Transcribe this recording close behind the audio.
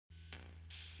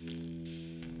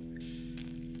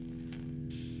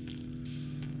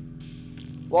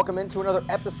Welcome into another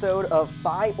episode of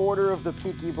By Order of the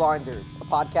Peaky Blinders, a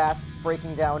podcast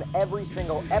breaking down every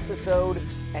single episode.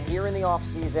 And here in the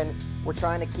off-season, we're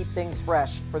trying to keep things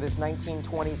fresh for this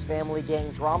 1920s family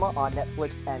gang drama on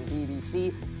Netflix and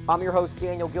BBC. I'm your host,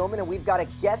 Daniel Gilman, and we've got a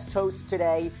guest host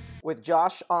today with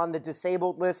Josh on the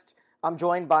disabled list. I'm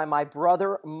joined by my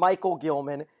brother, Michael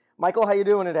Gilman. Michael, how you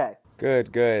doing today?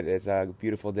 Good. It's a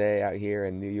beautiful day out here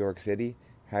in New York City.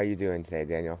 How are you doing today,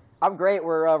 Daniel? I'm great.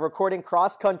 We're recording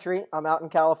cross country. I'm out in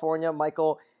California.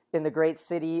 Michael in the great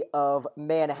city of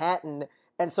Manhattan.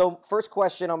 And so first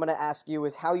question I'm going to ask you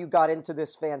is how you got into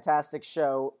this fantastic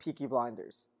show, Peaky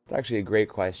Blinders. It's actually a great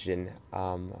question.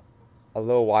 A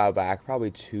little while back,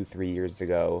 probably 2-3 years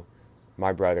ago,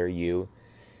 my brother, you,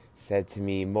 said to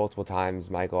me multiple times,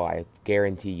 Michael, I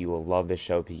guarantee you will love the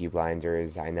show Peaky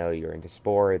Blinders. I know you're into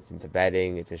sports, into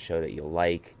betting. It's a show that you'll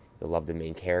like. You'll love the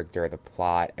main character, the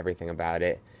plot, everything about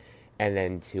it. And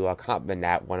then to compliment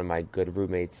that, one of my good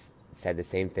roommates said the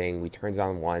same thing. We turned it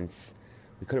on once.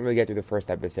 We couldn't really get through the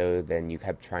first episode. Then you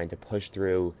kept trying to push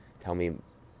through. Tell me,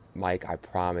 Mike, I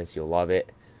promise you'll love it.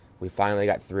 We finally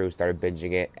got through, started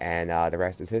binging it, and the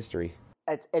rest is history.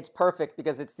 It's perfect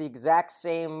because it's the exact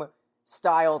same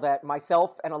style that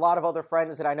myself and a lot of other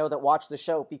friends that I know that watch the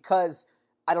show, because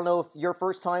I don't know if your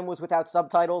first time was without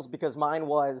subtitles, because mine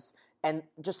was, and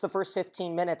just the first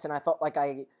 15 minutes, and I felt like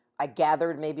I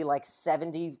gathered maybe like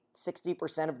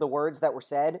 60% of the words that were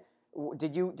said.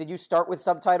 Did you start with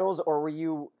subtitles, or were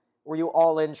you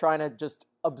all in trying to just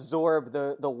absorb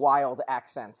the wild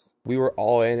accents? We were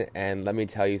all in, and let me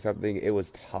tell you something, it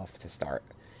was tough to start.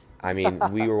 I mean,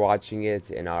 we were watching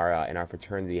it in our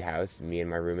fraternity house, me and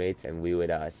my roommates, and we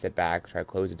would sit back, try to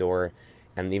close the door,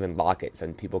 and even lock it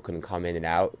so people couldn't come in and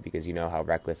out, because you know how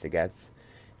reckless it gets.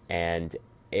 And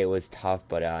it was tough,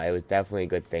 but it was definitely a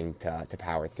good thing to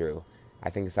power through.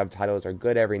 I think subtitles are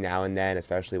good every now and then,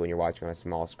 especially when you're watching on a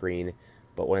small screen.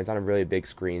 But when it's on a really big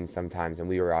screen sometimes, and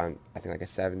we were on, I think, like a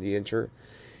 70-incher,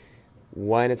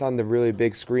 when it's on the really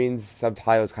big screens,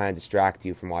 subtitles kind of distract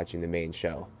you from watching the main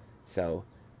show. So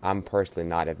I'm personally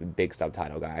not a big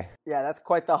subtitle guy. Yeah, that's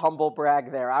quite the humble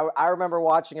brag there. I remember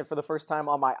watching it for the first time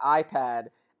on my iPad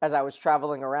as I was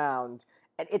traveling around.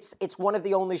 And it's one of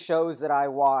the only shows that I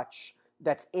watch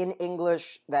that's in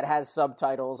English that has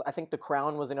subtitles. I think The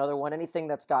Crown was another one, anything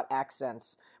that's got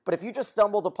accents. But if you just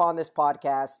stumbled upon this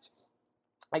podcast,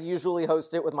 I usually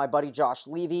host it with my buddy Josh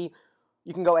Levy.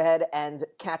 You can go ahead and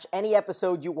catch any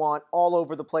episode you want all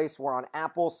over the place. We're on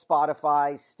Apple,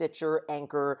 Spotify, Stitcher,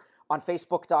 Anchor, on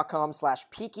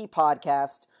Facebook.com/Peaky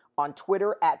Podcast, on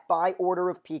Twitter @By Order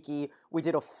of Peaky. We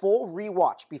did a full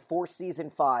rewatch before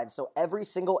season 5, so every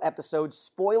single episode,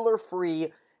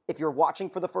 spoiler-free. If you're watching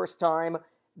for the first time,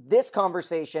 this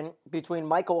conversation between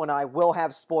Michael and I will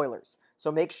have spoilers.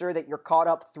 So make sure that you're caught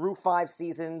up through 5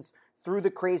 seasons, through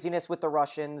the craziness with the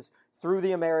Russians, through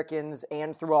the Americans,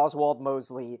 and through Oswald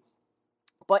Mosley.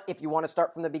 But if you want to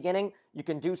start from the beginning, you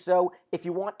can do so. If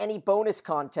you want any bonus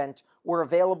content, we're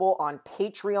available on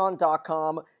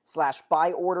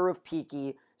patreon.com/By Order of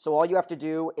Peaky. So all you have to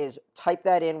do is type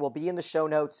that in. We'll be in the show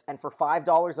notes. And for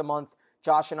 $5 a month,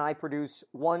 Josh and I produce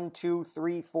 1, 2,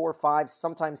 3, 4, 5,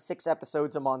 sometimes 6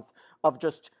 episodes a month of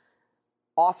just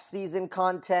off-season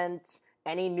content,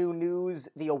 any new news.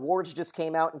 The awards just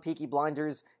came out, and Peaky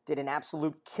Blinders did an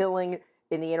absolute killing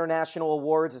in the international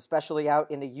awards, especially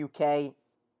out in the UK.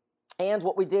 And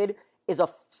what we did is a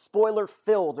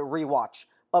spoiler-filled rewatch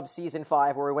of Season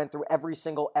 5, where we went through every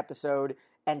single episode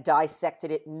and dissected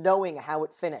it, knowing how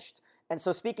it finished. And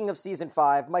so speaking of Season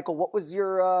 5, Michael, what was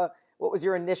your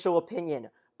initial opinion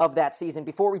of that season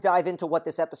before we dive into what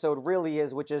this episode really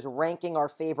is, which is ranking our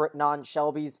favorite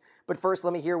non-Shelbys? But first,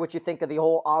 let me hear what you think of the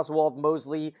whole Oswald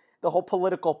Mosley, the whole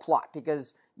political plot,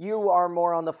 because you are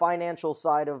more on the financial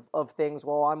side of things,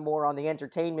 while I'm more on the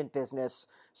entertainment business.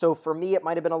 So for me, it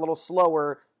might have been a little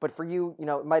slower, but for you,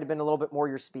 it might have been a little bit more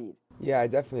your speed. Yeah, I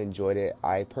definitely enjoyed it.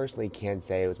 I personally can't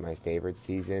say it was my favorite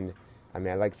season. I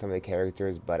mean, I like some of the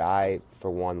characters, but I,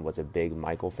 for one, was a big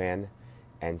Michael fan.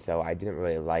 And so I didn't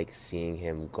really like seeing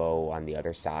him go on the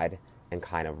other side and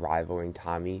kind of rivaling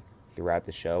Tommy throughout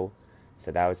the show.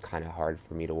 So that was kind of hard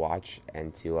for me to watch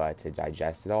and to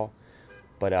digest it all.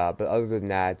 But other than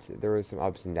that, there were some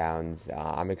ups and downs.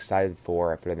 I'm excited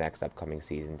for the next upcoming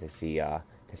season to see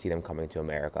them coming to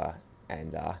America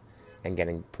and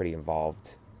getting pretty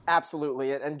involved.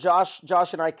 Absolutely. And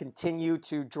Josh and I continue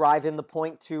to drive in the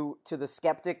point to the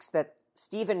skeptics that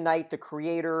Stephen Knight, the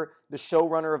creator, the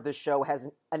showrunner of this show, has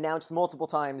announced multiple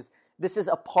times this is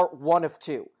a part 1 of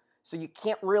 2. So you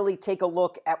can't really take a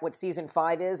look at what season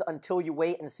 5 is until you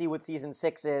wait and see what season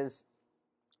 6 is.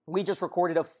 We just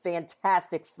recorded a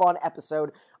fantastic, fun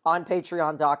episode on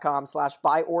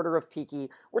patreon.com/byorderofpeaky.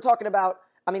 We're talking about,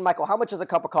 I mean, Michael, how much is a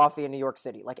cup of coffee in New York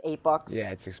City? Like $8?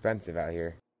 Yeah, it's expensive out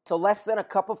here. So less than a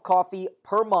cup of coffee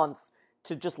per month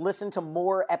to just listen to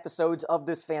more episodes of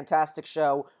this fantastic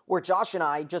show, where Josh and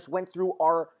I just went through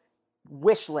our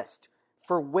wish list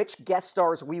for which guest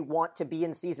stars we want to be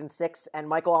in season 6. And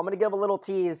Michael, I'm going to give a little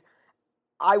tease.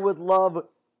 I would love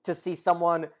to see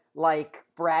someone like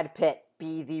Brad Pitt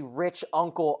be the rich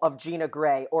uncle of Gina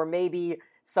Gray, or maybe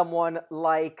someone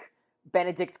like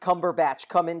Benedict Cumberbatch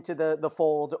come into the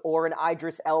fold, or an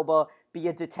Idris Elba be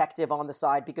a detective on the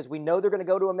side, because we know they're going to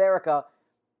go to America,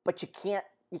 but you can't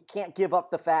give up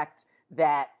the fact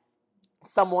that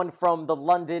someone from the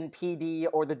London PD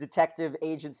or the detective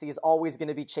agency is always going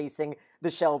to be chasing the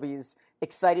Shelbys.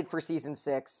 Excited for season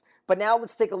 6. But now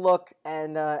let's take a look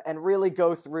and really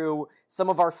go through some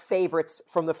of our favorites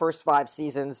from the first 5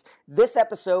 seasons. This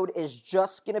episode is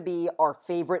just going to be our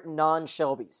favorite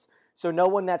non-Shelbys. So no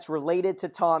one that's related to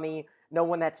Tommy, no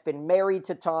one that's been married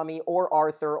to Tommy or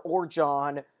Arthur or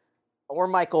John or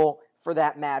Michael for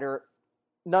that matter.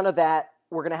 None of that.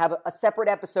 We're going to have a separate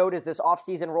episode as this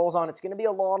off-season rolls on. It's going to be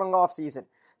a long off-season.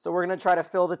 So we're going to try to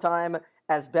fill the time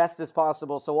as best as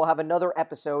possible. So we'll have another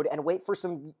episode and wait for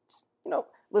some,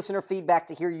 listener feedback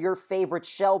to hear your favorite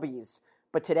Shelbys.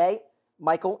 But today,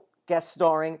 Michael, guest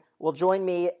starring, will join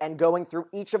me and going through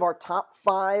each of our top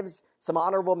 5s, some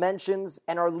honorable mentions,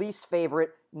 and our least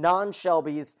favorite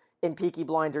non-Shelbys in Peaky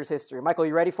Blinders history. Michael,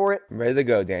 you ready for it? I'm ready to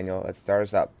go, Daniel. Let's start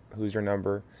us up. Who's your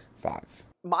number 5?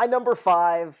 My number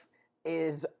 5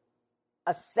 is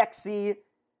a sexy,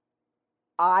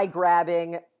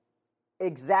 eye-grabbing,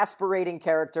 exasperating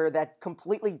character that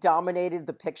completely dominated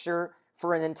the picture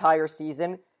for an entire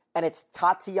season, and it's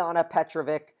Tatiana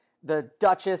Petrovic, the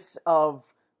Duchess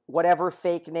of whatever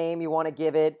fake name you want to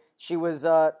give it. She was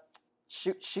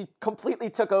she completely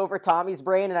took over Tommy's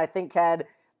brain, and I think had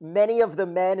many of the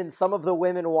men and some of the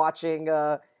women watching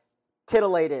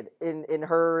titillated in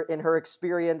her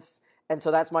experience. And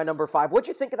so that's my number 5. What'd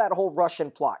you think of that whole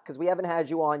Russian plot? Because we haven't had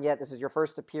you on yet. This is your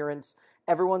first appearance.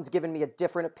 Everyone's given me a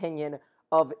different opinion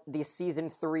of the season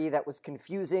 3 that was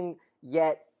confusing,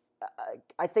 yet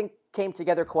I think came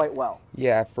together quite well.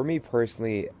 Yeah, for me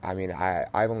personally, I mean,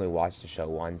 I've only watched the show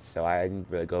once, so I didn't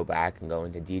really go back and go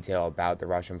into detail about the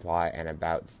Russian plot and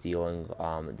about stealing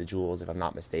the jewels, if I'm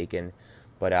not mistaken.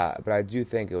 But I do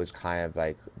think it was kind of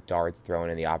like darts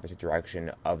thrown in the opposite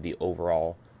direction of the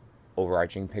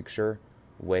overarching picture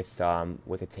with a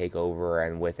takeover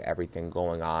and with everything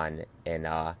going on in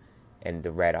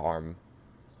the Red Arm.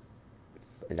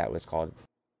 Is that what it's called?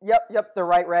 Yep, the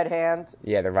right red hand.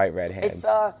 Yeah, the right red hand.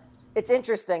 It's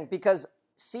interesting because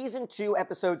season 2,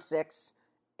 episode 6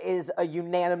 is a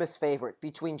unanimous favorite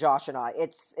between Josh and I.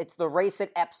 It's the race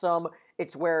at Epsom.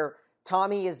 It's where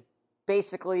Tommy is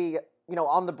basically,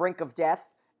 on the brink of death,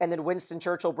 and then Winston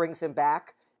Churchill brings him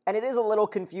back. And it is a little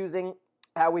confusing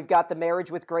how we've got the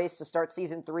marriage with Grace to start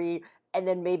season 3, and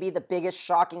then maybe the biggest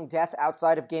shocking death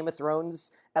outside of Game of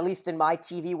Thrones, at least in my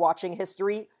TV watching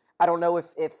history. I don't know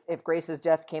if Grace's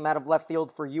death came out of left field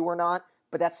for you or not,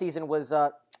 but that season was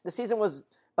a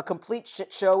complete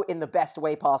shit show in the best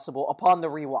way possible upon the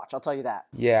rewatch. I'll tell you that.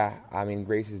 Yeah, I mean,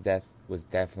 Grace's death was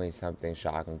definitely something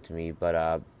shocking to me, but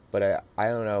I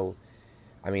don't know.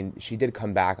 I mean, she did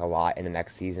come back a lot in the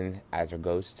next season as her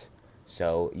ghost,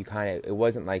 so it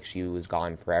wasn't like she was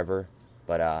gone forever,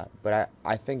 but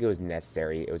I think it was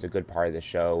necessary. It was a good part of the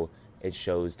show. It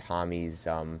shows Tommy's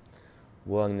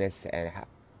willingness and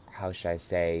how should I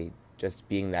say, just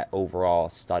being that overall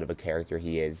stud of a character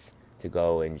he is, to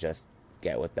go and just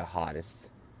get with the hottest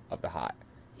of the hot.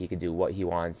 He can do what he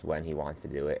wants when he wants to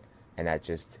do it, and that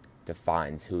just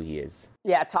defines who he is.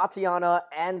 Yeah, Tatiana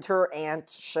and her aunt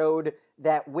showed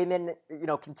that women,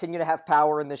 continue to have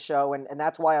power in the show, and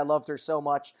that's why I loved her so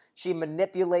much. She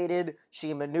manipulated,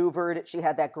 she maneuvered, she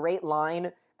had that great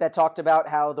line that talked about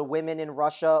how the women in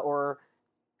Russia or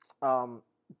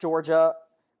Georgia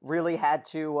really had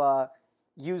to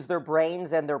use their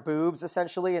brains and their boobs,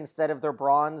 essentially, instead of their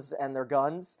brawns and their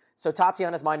guns. So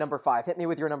Tatiana's my number 5. Hit me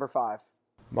with your number 5.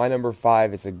 My number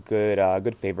 5 is a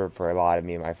good favorite for a lot of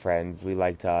me and my friends. We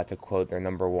like to quote their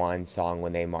number 1 song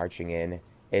when they're marching in.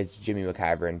 It's Jimmy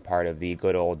McCavern, part of the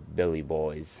good old Billy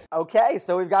Boys. Okay,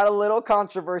 so we've got a little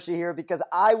controversy here because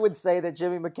I would say that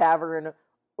Jimmy McCavern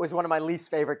was one of my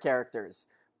least favorite characters.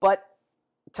 But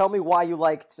tell me why you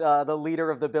liked the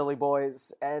leader of the Billy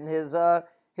Boys and his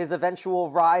eventual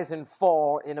rise and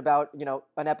fall in about,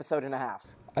 an episode and a half.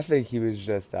 I think he was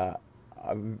just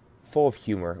full of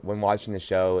humor. When watching the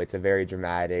show, it's a very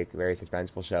dramatic, very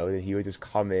suspenseful show. And he would just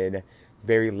come in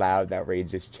very loud,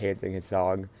 outrageous, chanting his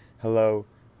song, "Hello,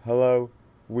 hello,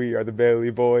 we are the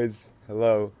Bailey Boys.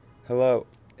 Hello, hello,"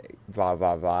 blah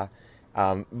blah blah.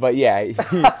 But yeah,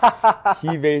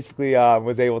 he basically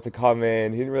was able to come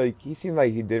in. He seemed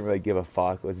like he didn't really give a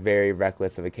fuck. Was very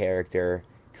reckless of a character,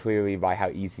 clearly by how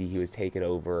easy he was taken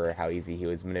over, how easy he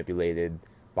was manipulated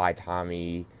by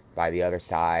Tommy, by the other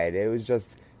side. It was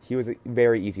just, he was a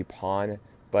very easy pawn,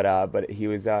 but he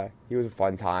was a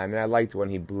fun time, and I liked when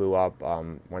he blew up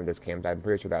one of those camps. I'm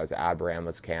pretty sure that was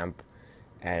Abrama's camp,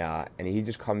 and he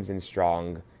just comes in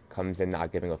strong, comes in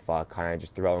not giving a fuck, kind of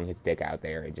just throwing his dick out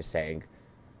there and just saying,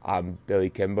 "I'm Billy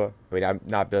Kimber." I mean, I'm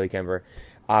not Billy Kimber.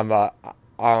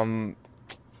 Jimmy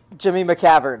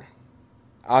McCavern.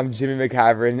 I'm Jimmy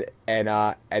McCavern,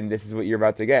 and this is what you're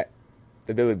about to get,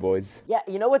 the Billy Boys. Yeah,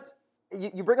 you know what's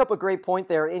you bring up a great point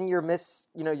there in your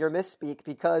misspeak,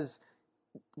 because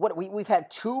we've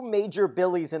had two major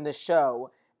Billies in this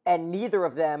show, and neither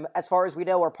of them, as far as we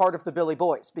know, are part of the Billy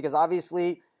Boys, because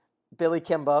obviously Billy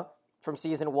Kimber from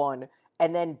season 1,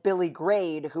 and then Billy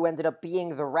Grade, who ended up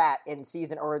being the rat in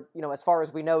as far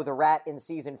as we know, the rat in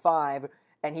season 5,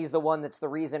 and he's the one that's the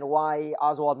reason why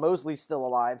Oswald Mosley's still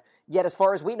alive. Yet, as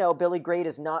far as we know, Billy Grade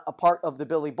is not a part of the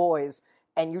Billy Boys.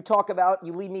 And you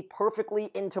lead me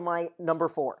perfectly into my number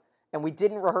 4. And we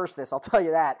didn't rehearse this, I'll tell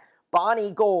you that.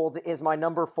 Bonnie Gold is my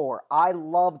number 4. I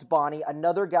loved Bonnie,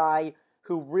 another guy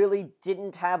who really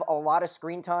didn't have a lot of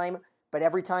screen time, but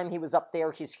every time he was up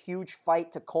there, his huge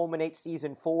fight to culminate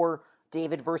season 4,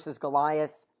 David versus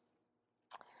Goliath.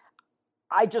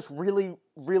 I just really,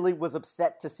 really was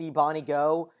upset to see Bonnie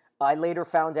go. I later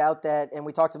found out that, and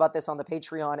we talked about this on the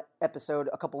Patreon episode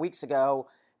a couple weeks ago,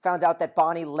 found out that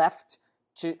Bonnie left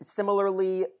to,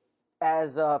 similarly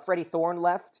as Freddie Thorne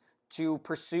left, to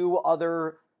pursue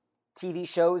other TV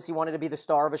shows. He wanted to be the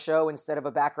star of a show instead of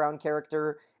a background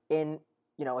character in,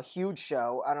 a huge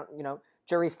show.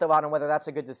 Jury's still out on whether that's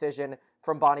a good decision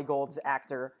from Bonnie Gold's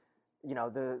actor,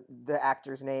 the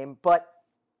actor's name. But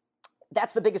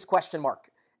that's the biggest question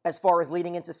mark as far as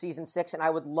leading into season 6. And I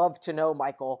would love to know,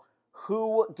 Michael,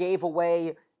 who gave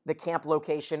away the camp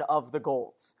location of the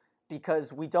Golds,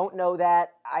 because we don't know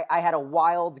that. I had a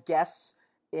wild guess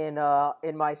in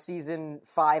my season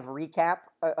 5 recap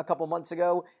a couple months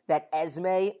ago that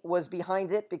Esme was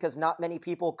behind it, because not many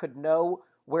people could know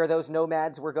where those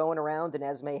nomads were going around, and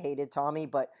Esme hated Tommy.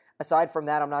 But aside from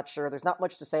that, I'm not sure. There's not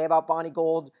much to say about Bonnie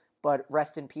Gold, but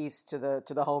rest in peace to the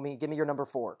homie. Give me your number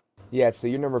 4. Yeah, so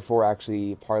your number 4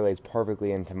 actually parlays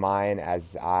perfectly into mine,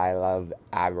 as I love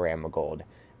Abraham Gold.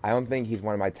 I don't think he's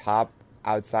one of my top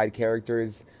outside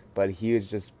characters, but he has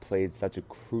just played such a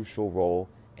crucial role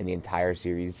in the entire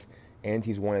series, and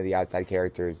he's one of the outside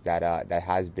characters that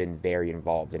has been very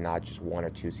involved in not just 1 or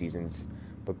 2 seasons,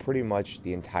 but pretty much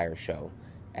the entire show.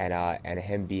 And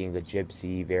him being the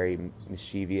gypsy, very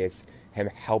mischievous, him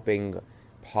helping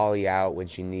Polly out when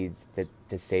she needs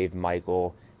to save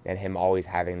Michael, and him always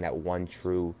having that one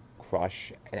true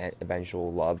crush and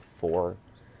eventual love for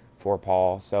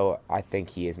Paul. So I think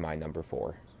he is my number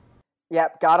 4.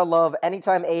 Yep, gotta love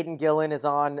anytime Aidan Gillen is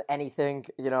on anything,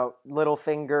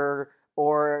 Littlefinger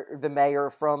or the mayor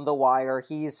from The Wire.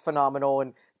 He's phenomenal,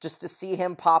 and just to see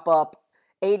him pop up,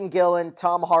 Aidan Gillen,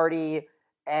 Tom Hardy,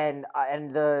 and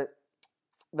the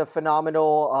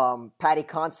phenomenal Paddy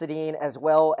Considine, as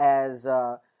well as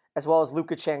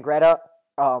Luca Changretta.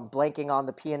 Blanking on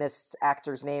the pianist's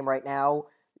actor's name right now,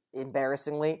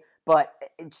 embarrassingly. But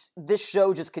this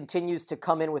show just continues to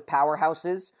come in with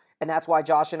powerhouses, and that's why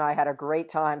Josh and I had a great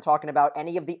time talking about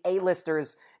any of the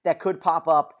A-listers that could pop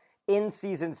up in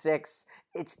season 6.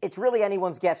 It's really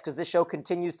anyone's guess, because this show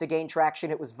continues to gain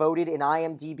traction. It was voted in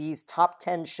IMDb's top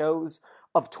 10 shows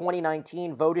of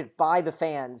 2019, voted by the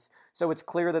fans. So it's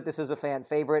clear that this is a fan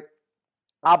favorite.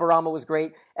 Aburama was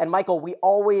great. And Michael, we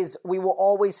will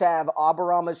always have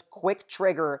Aburama's quick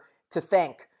trigger to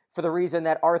thank for the reason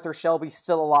that Arthur Shelby's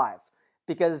still alive.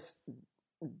 Because,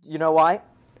 you know why?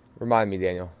 Remind me,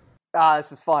 Daniel.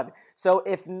 This is fun. So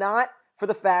if not for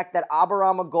the fact that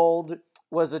Aburama Gold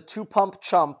was a 2-pump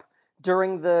chump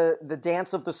during the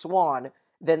Dance of the Swan,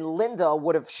 then Linda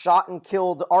would have shot and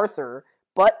killed Arthur.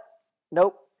 But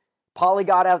nope, Polly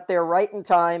got out there right in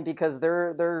time, because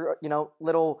their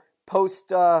little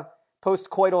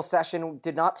post-coital session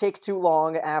did not take too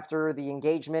long after the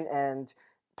engagement and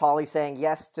Polly saying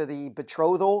yes to the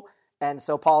betrothal. And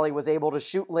so Polly was able to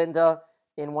shoot Linda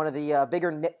in one of the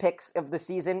bigger nitpicks of the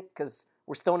season, because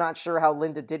we're still not sure how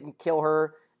Linda didn't kill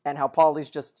her and how Polly's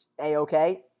just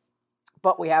A-okay.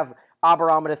 But we have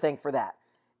Aburama to thank for that.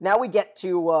 Now we get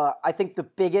to, I think, the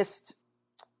biggest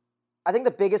I think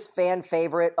the biggest fan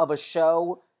favorite of a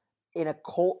show in a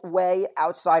cult way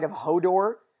outside of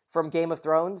Hodor from Game of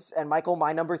Thrones. And Michael,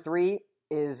 my number 3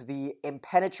 is the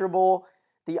impenetrable,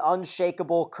 the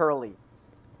unshakable Curly.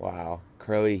 Wow,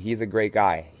 Curly, he's a great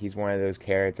guy. He's one of those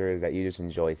characters that you just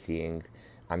enjoy seeing.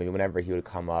 I mean, whenever he would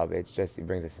come up, it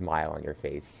brings a smile on your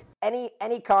face.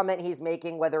 Any comment he's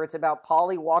making, whether it's about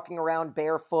Polly walking around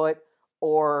barefoot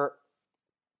or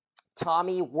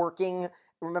Tommy working.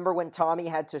 Remember when Tommy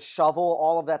had to shovel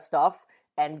all of that stuff?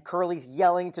 And Curly's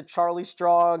yelling to Charlie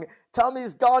Strong,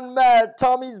 Tommy's gone mad,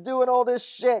 Tommy's doing all this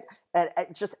shit. And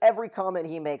just every comment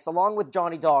he makes, along with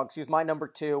Johnny Dogs, who's my number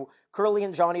 2, Curly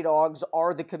and Johnny Dogs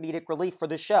are the comedic relief for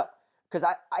the show. Because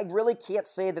I really can't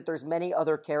say that there's many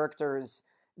other characters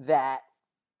that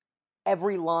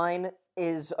every line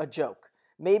is a joke.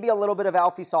 Maybe a little bit of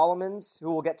Alfie Solomons,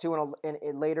 who we'll get to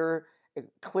in later,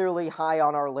 clearly high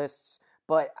on our lists.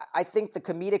 But I think the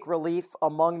comedic relief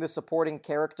among the supporting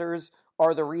characters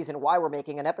are the reason why we're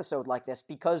making an episode like this,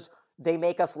 because they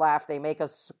make us laugh, they make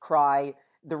us cry.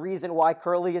 The reason why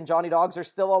Curly and Johnny Dogs are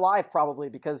still alive, probably,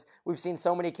 because we've seen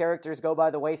so many characters go by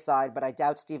the wayside, but I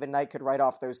doubt Stephen Knight could write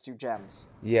off those 2 gems.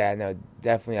 Yeah, no,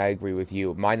 definitely I agree with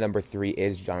you. My number 3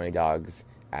 is Johnny Dogs,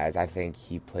 as I think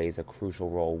he plays a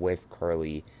crucial role with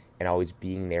Curly and always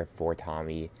being there for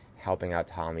Tommy, helping out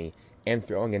Tommy, and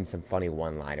throwing in some funny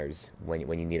one-liners when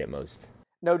you need it most.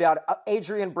 No doubt.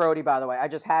 Adrian Brody, by the way, I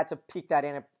just had to peek that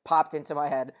in. It popped into my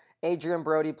head. Adrian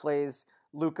Brody plays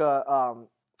Luca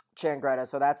Changretta,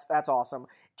 so that's awesome.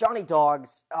 Johnny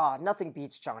Dogs, nothing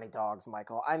beats Johnny Dogs,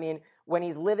 Michael. I mean, when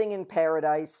he's living in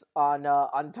paradise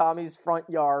on Tommy's front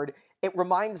yard, it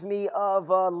reminds me of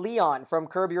Leon from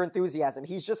Curb Your Enthusiasm.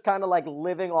 He's just kind of like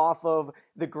living off of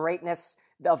the greatness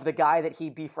of the guy that he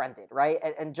befriended, right?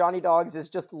 And Johnny Dogs is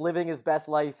just living his best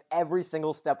life every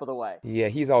single step of the way. Yeah,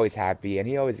 he's always happy, and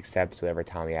he always accepts whatever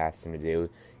Tommy asks him to do,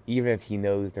 even if he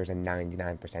knows there's a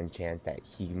 99% chance that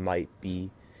he might be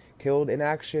killed in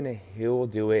action. He'll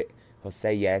do it. He'll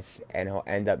say yes, and he'll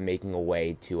end up making a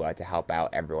way to help out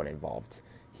everyone involved.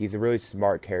 He's a really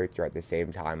smart character at the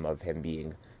same time of him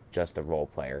being just a role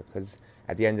player, because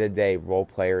at the end of the day, role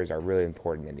players are really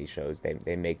important in these shows.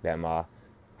 They make them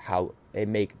they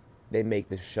make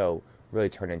the show really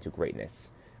turn into greatness.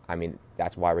 I mean,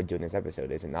 that's why we're doing this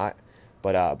episode, is it not?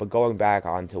 But going back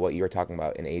on to what you were talking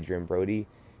about in Adrian Brody,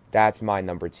 that's my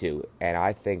number 2, and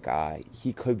I think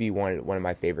he could be one of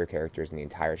my favorite characters in the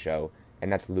entire show,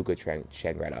 and that's Luca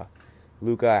Changretta.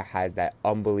 Luca has that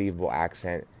unbelievable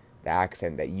accent, the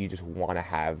accent that you just want to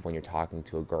have when you're talking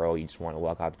to a girl. You just want to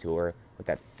walk up to her with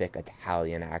that thick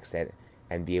Italian accent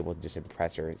and be able to just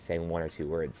impress her saying 1 or 2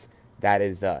 words. That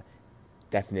is the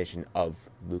definition of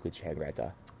Luca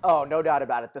Changretta. Oh, no doubt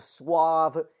about it. The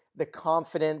suave, the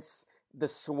confidence, the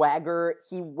swagger.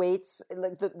 He waits,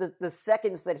 like the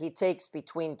seconds that he takes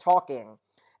between talking,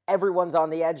 everyone's on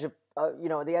the edge of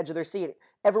the edge of their seat.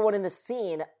 Everyone in the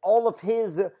scene, all of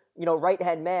his right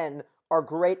hand men are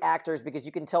great actors because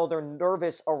you can tell they're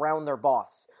nervous around their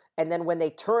boss. And then when they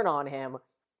turn on him,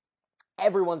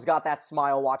 everyone's got that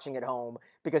smile watching at home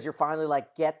because you're finally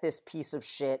like, get this piece of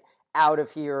shit out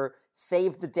of here,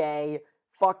 save the day,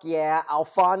 fuck yeah,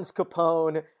 Alphonse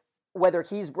Capone. Whether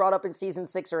he's brought up in season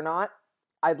 6 or not,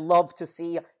 I'd love to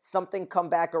see something come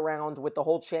back around with the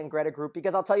whole Changretta group,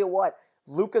 because I'll tell you what,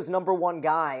 Luca's number 1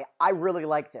 guy, I really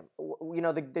liked him.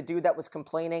 The dude that was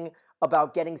complaining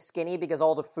about getting skinny because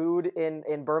all the food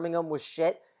in Birmingham was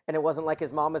shit and it wasn't like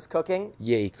his mama's cooking.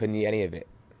 Yeah, he couldn't eat any of it.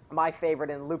 My favorite,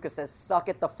 and Luca says, suck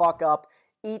it the fuck up,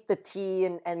 eat the tea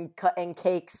and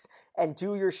cakes and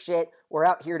do your shit. We're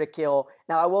out here to kill.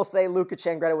 Now, I will say Luca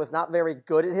Changretta was not very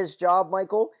good at his job,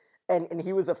 Michael, and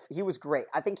he was great.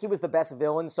 I think he was the best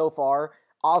villain so far.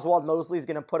 Oswald Mosley is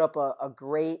going to put up a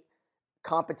great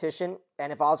competition,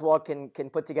 and if Oswald can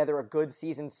put together a good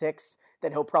season 6,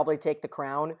 then he'll probably take the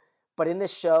crown. But in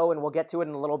this show, and we'll get to it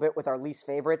in a little bit with our least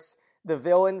favorites, the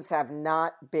villains have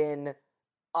not been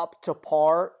up to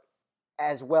par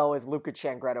as well as Luca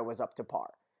Changretta was up to par.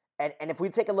 And if we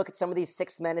take a look at some of these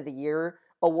 6th Men of the Year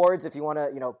awards, if you want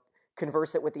to,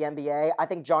 converse it with the NBA, I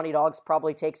think Johnny Dogs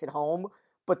probably takes it home,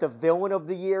 but the villain of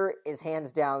the year is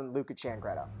hands down Luca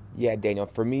Changretta. Yeah, Daniel,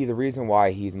 for me, the reason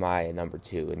why he's my number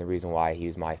 2 and the reason why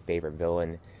he's my favorite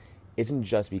villain isn't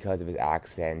just because of his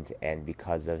accent and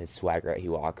because of his swagger that he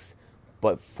walks,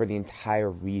 but for the entire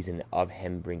reason of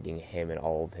him bringing him and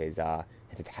all of his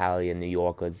Italian New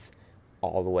Yorkers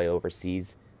all the way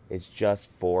overseas is just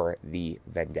for the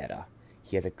vendetta.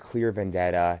 He has a clear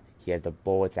vendetta. He has the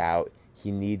bullets out.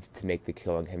 He needs to make the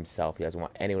killing himself. He doesn't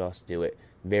want anyone else to do it.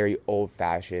 Very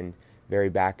old-fashioned, very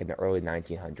back in the early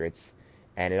 1900s.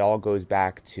 And it all goes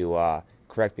back to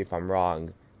correct me if I'm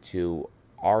wrong, to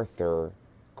Arthur,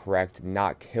 correct,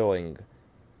 not killing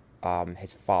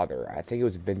his father. I think it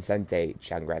was Vincente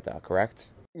Changreta, correct?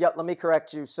 Yep, let me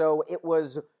correct you. So it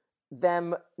was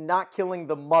them not killing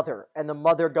the mother and the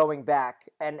mother going back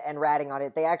and ratting on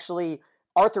it. They actually,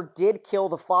 Arthur did kill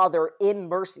the father in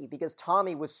mercy because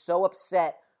Tommy was so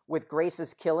upset with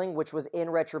Grace's killing, which was in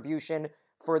retribution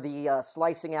for the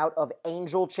slicing out of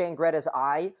Angel Changreta's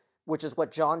eye, which is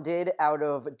what John did out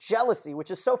of jealousy,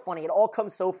 which is so funny. It all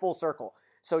comes so full circle.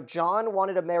 So John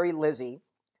wanted to marry Lizzie,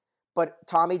 but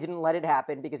Tommy didn't let it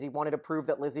happen because he wanted to prove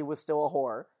that Lizzie was still a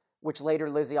whore, which later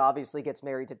Lizzie obviously gets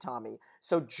married to Tommy.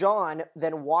 So John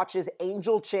then watches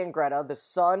Angel Changreta, the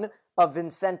son of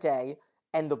Vincente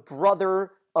and the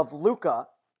brother of Luca,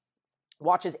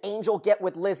 watches Angel get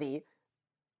with Lizzie,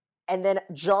 and then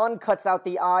John cuts out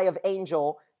the eye of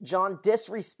Angel. John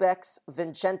disrespects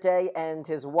Vincente and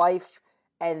his wife,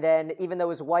 and then even though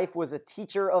his wife was a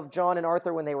teacher of John and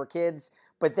Arthur when they were kids,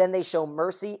 but then they show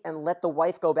mercy and let the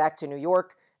wife go back to New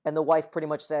York, and the wife pretty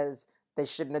much says they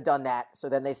shouldn't have done that, so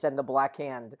then they send the Black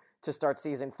Hand to start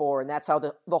season 4, and that's how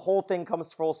the whole thing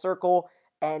comes full circle.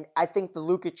 And I think the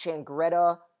Luca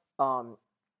Changreta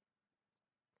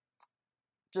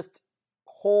just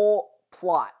whole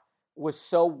plot was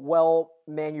so well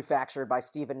manufactured by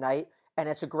Stephen Knight, and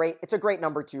it's a great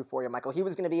number 2 for you, Michael. He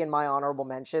was going to be in my honorable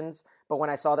mentions, but when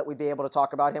I saw that we'd be able to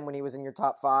talk about him when he was in your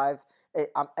top 5, it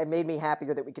made me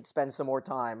happier that we could spend some more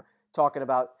time talking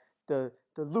about the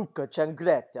Luca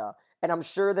Changreta. And I'm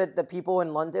sure that the people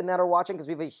in London that are watching, because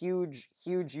we have a huge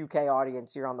UK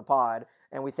audience here on the pod,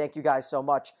 and we thank you guys so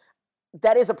much,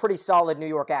 that is a pretty solid New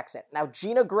York accent. Now,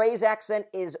 Gina Gray's accent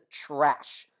is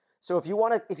trash. So if you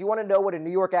want to know what a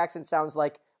New York accent sounds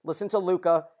like, listen to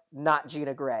Luca, not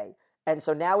Gina Gray. And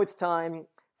so now it's time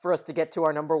for us to get to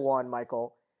our number 1,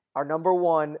 Michael. Our number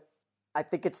 1, I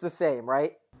think it's the same,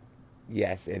 right?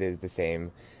 Yes, it is the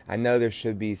same. I know there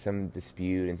should be some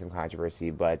dispute and some controversy,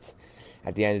 but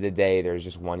at the end of the day, there's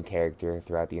just one character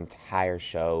throughout the entire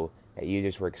show that you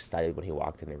just were excited when he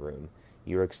walked in the room.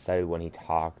 You were excited when he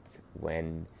talked,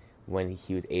 when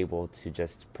he was able to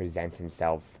just present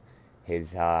himself,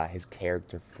 his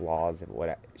character flaws,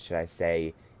 what should I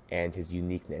say, and his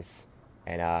uniqueness,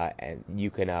 and you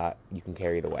can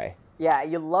carry the way. Yeah,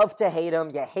 you love to hate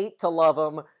him, you hate to love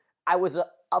him. I was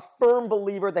a firm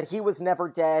believer that he was never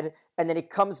dead, and then he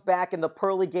comes back in the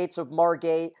pearly gates of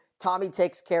Margate. Tommy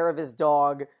takes care of his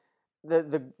dog,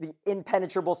 the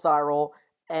impenetrable Cyril,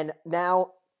 and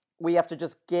now we have to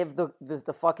just give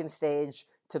the fucking stage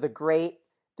to the great,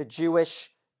 the Jewish,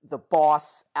 the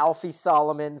boss, Alfie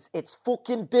Solomons. It's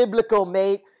fucking biblical,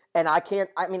 mate. And I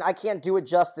can't do it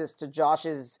justice to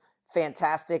Josh's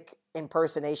fantastic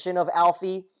impersonation of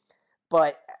Alfie,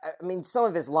 but I mean, some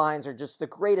of his lines are just the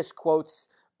greatest quotes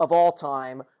of all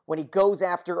time. When he goes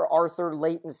after Arthur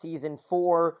late in season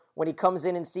 4, when he comes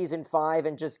in season 5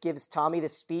 and just gives Tommy the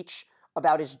speech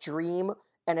about his dream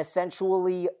and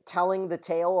essentially telling the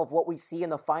tale of what we see in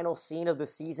the final scene of the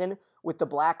season with the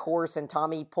black horse and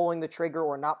Tommy pulling the trigger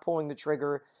or not pulling the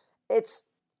trigger. It's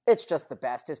just the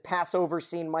best. His Passover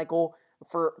scene, Michael,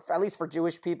 for at least for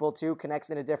Jewish people too, connects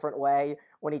in a different way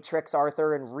when he tricks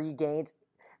Arthur and regains.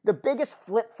 The biggest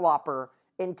flip-flopper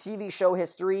in TV show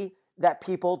history that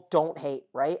people don't hate,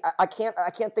 right? I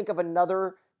can't think of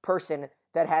another person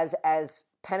that has as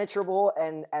penetrable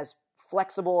and as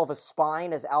flexible of a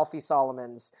spine as Alfie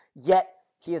Solomons, yet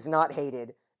he is not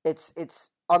hated.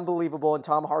 It's unbelievable, and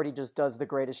Tom Hardy just does the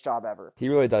greatest job ever. He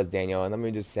really does, Daniel. And let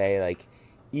me just say, like,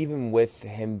 even with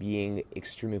him being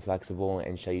extremely flexible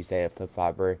and, shall you say, a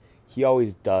flip-flopper, he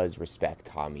always does respect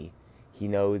Tommy. He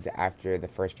knows after the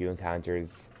first few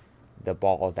encounters the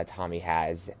balls that Tommy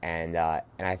has, and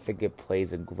I think it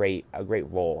plays a great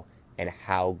role in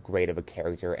how great of a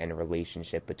character and a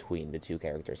relationship between the two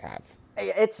characters have.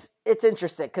 It's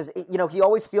interesting because he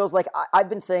always feels like I've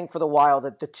been saying for the while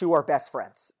that the two are best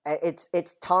friends.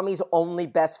 It's Tommy's only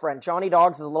best friend. Johnny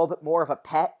Dogs is a little bit more of a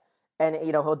pet, and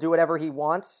he'll do whatever he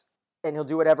wants and he'll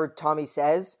do whatever Tommy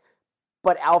says.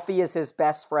 But Alfie is his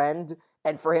best friend,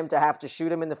 and for him to have to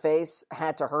shoot him in the face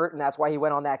had to hurt, and that's why he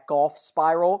went on that golf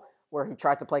spiral where he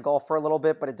tried to play golf for a little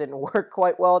bit, but it didn't work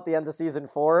quite well at the end of season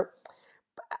 4.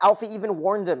 Alfie even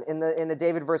warned him in the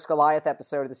David vs. Goliath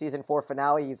episode of the season 4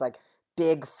 finale. He's like,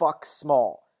 big fuck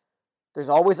small. There's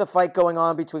always a fight going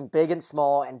on between big and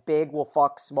small, and big will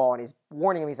fuck small. And he's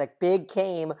warning him. He's like, big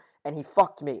came and he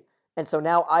fucked me, and so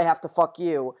now I have to fuck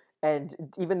you. And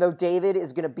even though David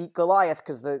is going to beat Goliath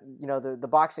because the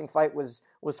boxing fight was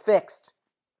fixed,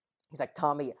 he's like,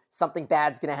 Tommy, something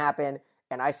bad's going to happen,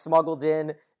 and I smuggled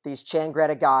in these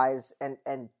Changreta guys,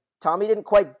 and Tommy didn't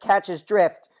quite catch his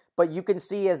drift, but you can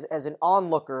see as an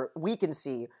onlooker, we can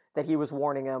see that he was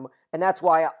warning him, and that's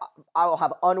why I will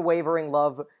have unwavering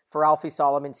love for Alfie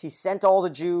Solomons. He sent all the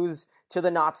Jews to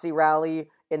the Nazi rally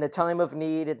in the time of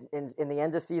need in the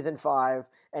end of season 5,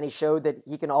 and he showed that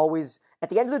he can always, at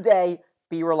the end of the day,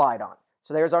 be relied on.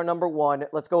 So there's our number 1.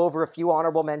 Let's go over a few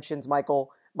honorable mentions,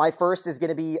 Michael. My first is going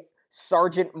to be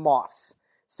Sergeant Moss.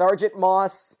 Sergeant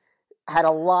Moss had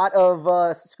a lot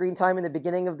of screen time in the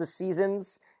beginning of the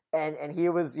seasons, and he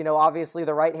was, obviously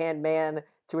the right-hand man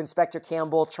to Inspector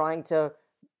Campbell, trying to,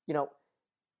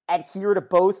 adhere to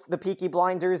both the Peaky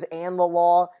Blinders and the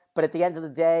law. But at the end of the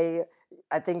day,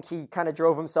 I think he kind of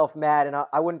drove himself mad, and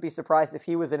I wouldn't be surprised if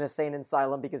he was in a insane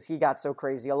asylum because he got so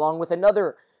crazy, along with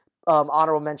another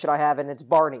honorable mention I have, and it's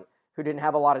Barney, who didn't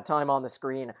have a lot of time on the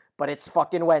screen, but it's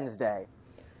fucking Wednesday.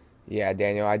 Yeah,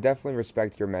 Daniel, I definitely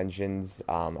respect your mentions.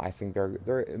 I think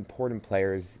they're important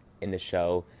players in the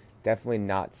show. Definitely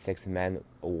not Six Men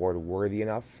award worthy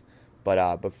enough.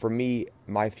 But for me,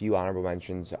 my few honorable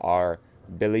mentions are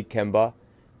Billy Kimba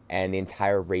and the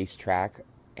entire racetrack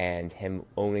and him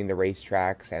owning the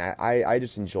racetracks. And I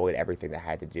just enjoyed everything that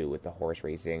had to do with the horse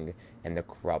racing and the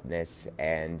corruptness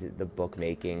and the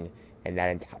bookmaking and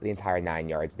the entire 9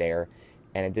 yards there.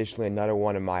 And additionally, another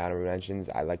one of my honorable mentions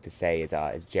I like to say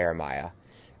is Jeremiah.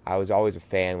 I was always a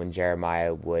fan when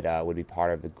Jeremiah would be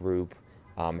part of the group,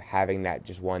 having that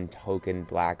just one token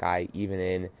black guy, even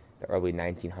in the early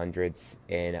 1900s,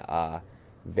 in a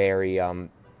very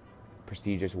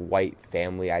prestigious white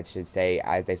family, I should say,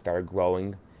 as they started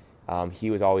growing.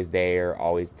 He was always there,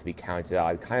 always to be counted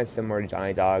on, kind of similar to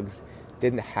Johnny Dogs.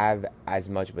 Didn't have as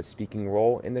much of a speaking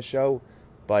role in the show,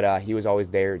 but he was always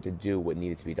there to do what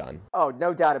needed to be done. Oh,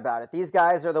 no doubt about it. These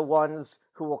guys are the ones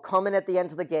who will come in at the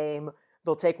end of the game.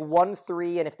 They'll take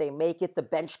 1-3, and if they make it, the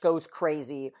bench goes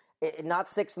crazy. Not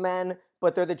 6 men,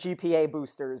 but they're the GPA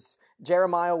boosters.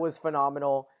 Jeremiah was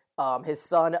phenomenal. His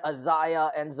son Isaiah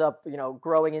ends up,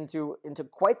 growing into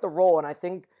quite the role, and I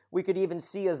think we could even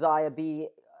see Isaiah be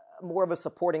more of a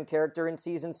supporting character in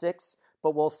season 6.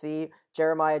 But we'll see.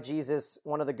 Jeremiah Jesus,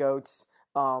 one of the GOATs.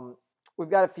 We've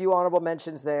got a few honorable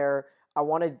mentions there. I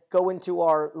want to go into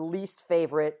our least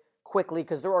favorite quickly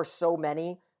because there are so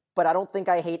many, but I don't think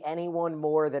I hate anyone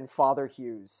more than Father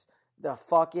Hughes. The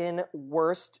fucking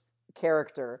worst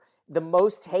character. The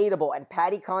most hateable. And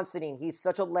Paddy Considine, he's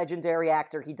such a legendary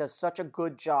actor. He does such a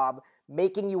good job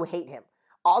making you hate him.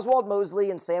 Oswald Mosley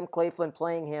and Sam Claflin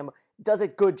playing him does a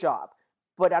good job.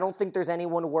 But I don't think there's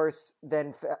anyone worse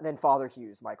than Father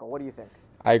Hughes, Michael. What do you think?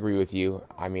 I agree with you.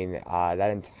 I mean,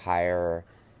 that entire,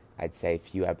 I'd say,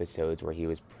 few episodes where he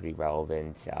was pretty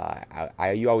relevant.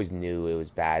 You always knew it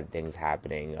was bad things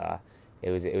happening.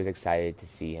 It was excited to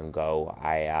see him go.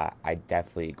 I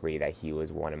definitely agree that he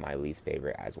was one of my least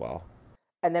favorite as well.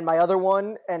 And then my other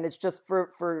one, and it's just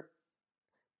for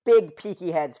big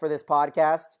peaky heads for this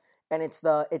podcast, and it's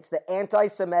the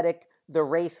anti-Semitic, the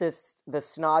racist, the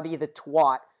snobby, the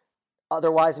twat,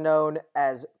 otherwise known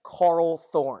as Carl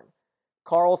Thorne.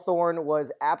 Carl Thorne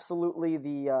was absolutely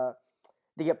the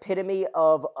epitome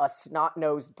of a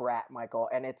snot-nosed brat, Michael,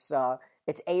 and it's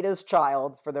Ada's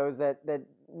child, for those that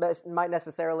might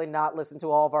necessarily not listen to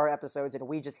all of our episodes, and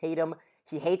we just hate him.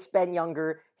 He hates Ben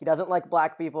Younger. He doesn't like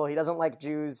black people. He doesn't like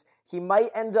Jews. He might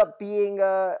end up being,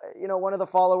 one of the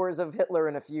followers of Hitler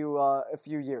in a few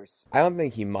years. I don't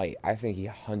think he might. I think he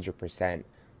 100%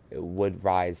 would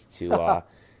rise to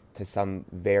some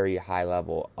very high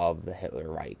level of the Hitler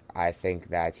Reich. I think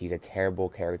that he's a terrible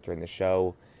character in the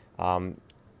show.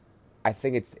 I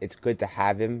think it's good to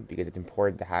have him because it's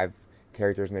important to have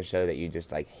characters in the show that you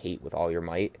just hate with all your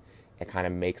might. It kind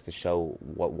of makes the show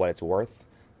what it's worth.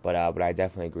 But I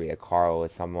definitely agree that Carl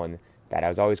is someone that I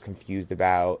was always confused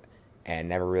about and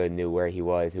never really knew where he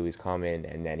was, who he was coming,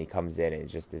 and then he comes in and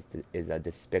just is a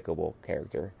despicable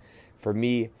character. For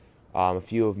me, a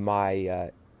few of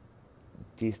my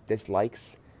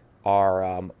dislikes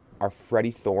are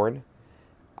Freddie Thorne.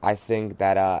 I think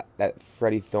that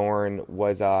Freddie Thorne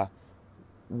was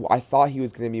I thought he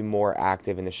was going to be more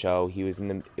active in the show. It was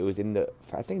in the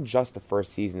I think just the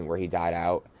first season where he died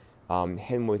out.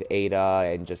 Him with Ada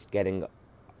and just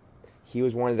he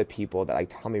was one of the people that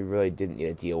Tommy really didn't need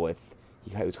to deal with.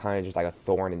 He was kind of just like a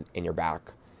thorn in your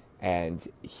back, and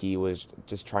he was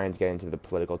just trying to get into the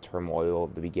political turmoil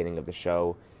at the beginning of the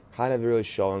show, kind of really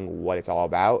showing what it's all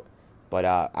about. But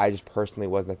I just personally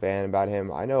wasn't a fan about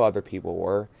him. I know other people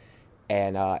were,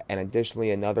 and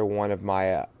additionally another one of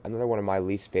my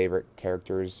least favorite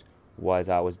characters was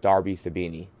Darby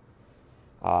Sabini.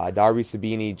 Darby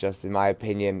Sabini, just in my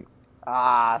opinion.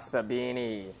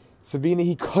 Sabini. Sabini,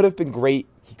 he could have been great.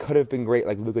 He could have been great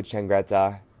like Luca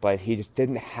Changretta. but he just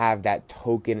didn't have that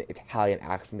token Italian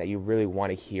accent that you really want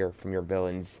to hear from your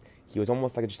villains. He was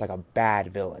almost like just like a bad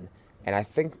villain, and I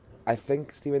think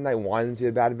Stephen Knight wanted him to be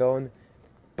a bad villain,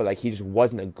 but like he just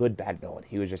wasn't a good bad villain.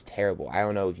 He was just terrible. I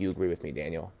don't know if you agree with me,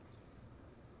 Daniel.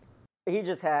 He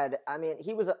just had, I mean,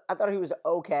 I thought he was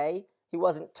okay. He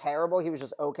wasn't terrible. He was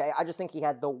just okay. I just think he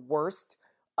had the worst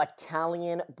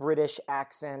Italian British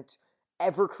accent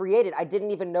ever created. I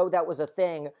didn't even know that was a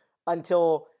thing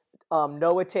until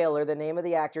Noah Taylor, the name of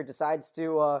the actor, decides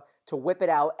to whip it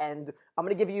out. And I'm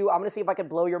gonna see if I can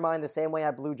blow your mind the same way I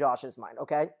blew Josh's mind.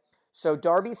 Okay, so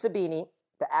Darby Sabini,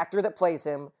 the actor that plays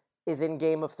him, is in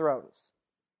Game of Thrones.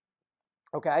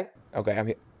 Okay. Okay, I'm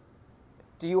here.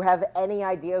 Do you have any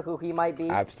idea who he might be?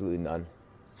 Absolutely none.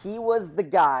 He was the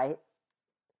guy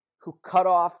who cut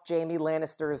off Jaime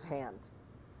Lannister's hand.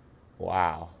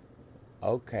 Wow.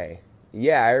 Okay.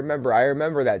 Yeah, I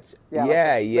remember that.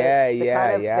 Yeah, Yeah.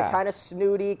 The kind of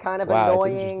snooty, kind of Wow, that's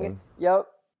annoying. interesting. Yep,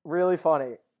 really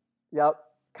funny. Yep,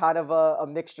 kind of a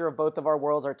mixture of both of our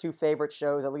worlds, our two favorite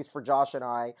shows, at least for Josh and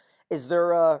I. Is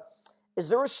there a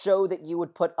show that you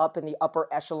would put up in the upper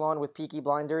echelon with Peaky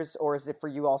Blinders, or is it for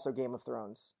you also Game of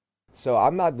Thrones? So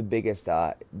I'm not the biggest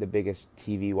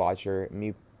TV watcher.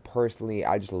 Me personally,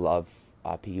 I just love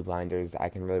Peaky Blinders. I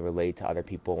can really relate to other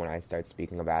people when I start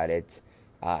speaking about it.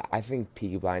 I think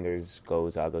Peaky Blinders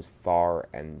goes far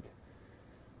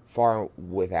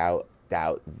without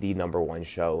doubt the number one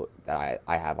show that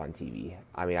I have on TV.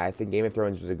 I mean, I think Game of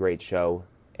Thrones was a great show.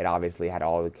 It obviously had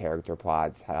all the character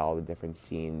plots, had all the different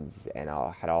scenes, and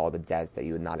had all the deaths that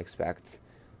you would not expect.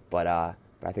 But I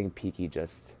think Peaky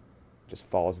just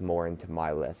falls more into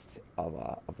my list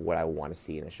of what I want to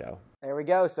see in a show. There we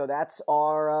go. So that's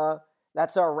our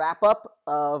wrap up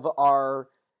of our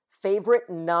favorite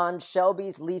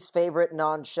non-Shelbys, least favorite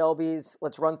non-Shelbys.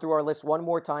 Let's run through our list one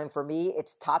more time. For me,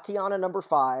 it's Tatiana number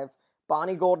 5,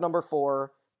 Bonnie Gold number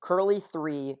 4, Curly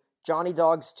 3, Johnny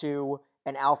Dogs 2,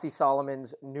 and Alfie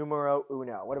Solomon's numero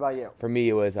uno. What about you? For me,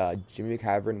 it was Jimmy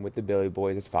McCavern with the Billy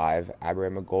Boys as 5,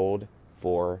 Abraham Gold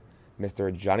 4,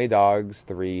 Mr. Johnny Dogs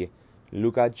 3,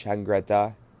 Luca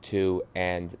Changretta 2,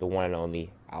 and the one and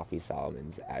only Alfie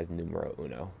Solomons as numero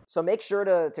uno. So make sure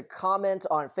to comment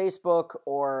on Facebook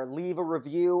or leave a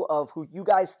review of who you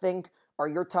guys think are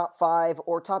your top 5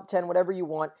 or top 10, whatever you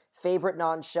want, favorite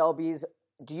non-Shelbys.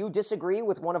 Do you disagree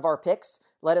with one of our picks?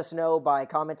 Let us know by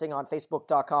commenting on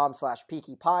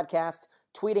facebook.com/Peaky Podcast,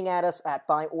 tweeting at us at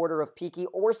By Order of Peaky,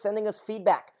 or sending us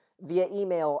feedback via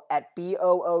email at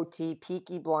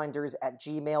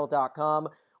bootpeakyblinders@gmail.com.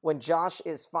 When Josh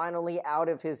is finally out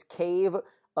of his cave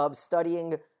of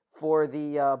studying for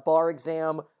the bar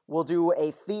exam, we'll do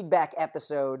a feedback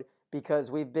episode because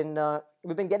we've been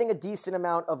getting a decent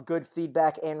amount of good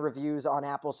feedback and reviews on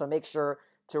Apple. So make sure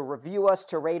to review us,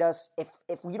 to rate us.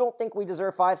 If you don't think we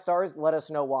deserve 5 stars, let us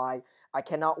know why. I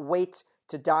cannot wait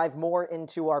to dive more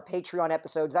into our Patreon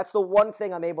episodes. That's the one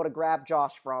thing I'm able to grab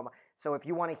Josh from. So if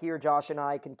you want to hear Josh and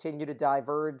I continue to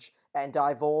diverge and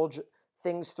divulge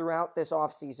things throughout this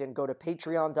offseason, go to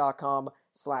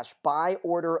patreon.com/By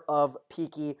Order of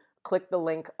Peaky. Click the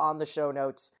link on the show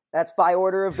notes. That's By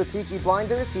Order of the Peaky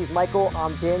Blinders. He's Michael,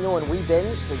 I'm Daniel, and we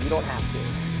binge so you don't have to.